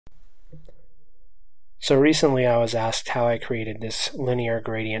So recently I was asked how I created this linear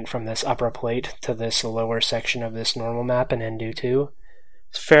gradient from this upper plate to this lower section of this normal map in nDo2.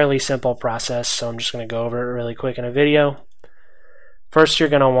 It's a fairly simple process, so I'm just going to go over it really quick in a video. First, you're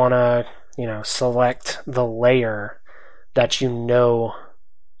going to want to, select the layer that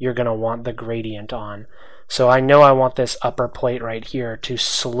you're going to want the gradient on. So I know I want this upper plate right here to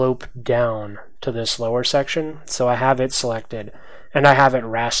slope down to this lower section, so I have it selected and I have it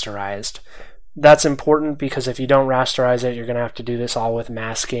rasterized. That's important because if you don't rasterize it, you're going to have to do this all with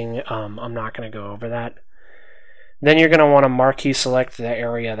masking. I'm not going to go over that. Then you're going to want to marquee select the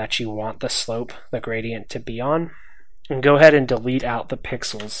area that you want the slope, the gradient, to be on, and go ahead and delete out the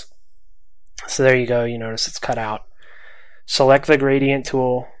pixels. So there you go, you notice it's cut out. Select the gradient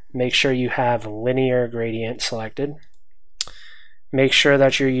tool, make sure you have linear gradient selected. Make sure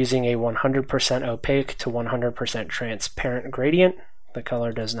that you're using a 100% opaque to 100% transparent gradient. The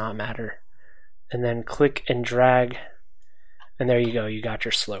color does not matter. And then click and drag, and there you go, you got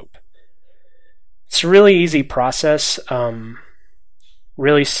your slope. It's a really easy process.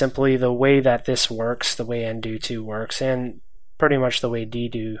 Really simply, the way that this works, the way nDo2 works, and pretty much the way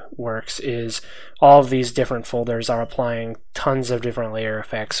nDo works, is all of these different folders are applying tons of different layer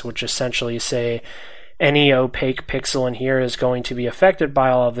effects, which essentially say any opaque pixel in here is going to be affected by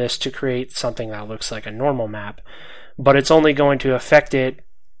all of this to create something that looks like a normal map. But it's only going to affect it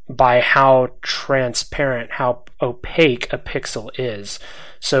by how transparent, how opaque a pixel is.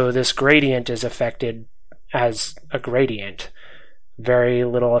 So this gradient is affected as a gradient. Very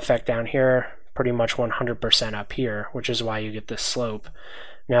little effect down here, pretty much 100% up here, which is why you get this slope.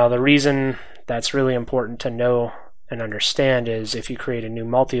 Now the reason that's really important to know and understand is if you create a new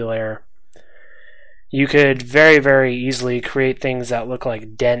multi-layer, you could very, very easily create things that look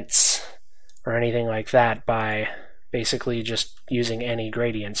like dents or anything like that by basically just using any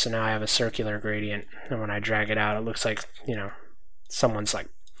gradient. So now I have a circular gradient, and when I drag it out, it looks like, someone's like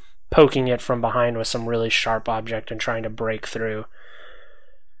poking it from behind with some really sharp object and trying to break through.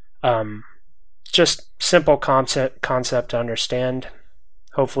 Just simple concept to understand.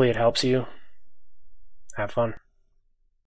 Hopefully it helps you. Have fun.